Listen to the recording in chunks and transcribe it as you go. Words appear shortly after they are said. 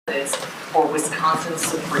for Wisconsin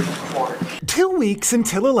Supreme Court. 2 weeks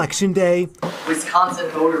until Election Day. Wisconsin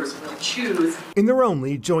voters will choose. In their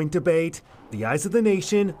only joint debate, the eyes of the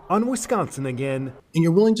nation on Wisconsin again. And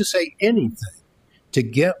you're willing to say anything to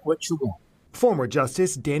get what you want. Former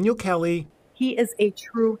Justice Daniel Kelly. He is a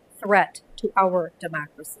true threat to our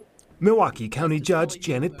democracy. Milwaukee County Judge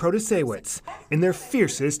Janet Protasiewicz in their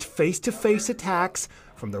fiercest face-to-face attacks,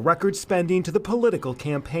 from the record spending to the political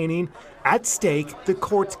campaigning, at stake the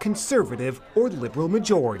court's conservative or liberal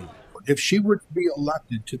majority. If she were to be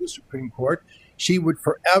elected to the Supreme Court, she would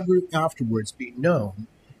forever afterwards be known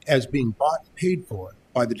as being bought and paid for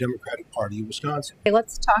by the Democratic Party of Wisconsin. Okay,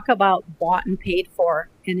 let's talk about bought and paid for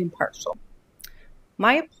and impartial.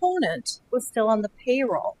 My opponent was still on the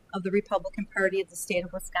payroll of the Republican Party of the state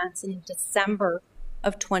of Wisconsin in December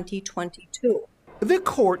of 2022. The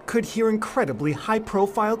court could hear incredibly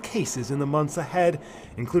high-profile cases in the months ahead,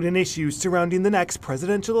 including issues surrounding the next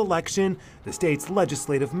presidential election, the state's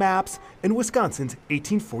legislative maps, and Wisconsin's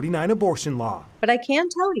 1849 abortion law. But I can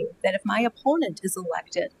tell you that if my opponent is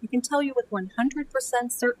elected, I can tell you with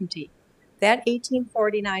 100% certainty that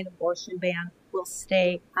 1849 abortion ban will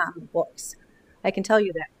stay on the books. I can tell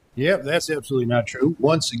you that. Yeah, that's absolutely not true.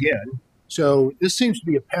 Once again. So this seems to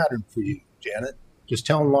be a pattern for you, Janet, just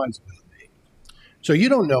telling lies about me. So you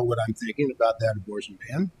don't know what I'm thinking about that abortion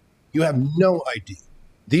ban. You have no idea.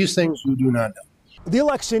 These things you do not know. The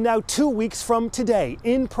election now 2 weeks from today.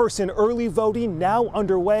 In-person early voting now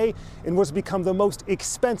underway in what's become the most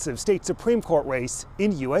expensive state Supreme Court race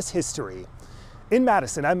in U.S. history. In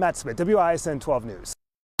Madison, I'm Matt Smith, WISN 12 News.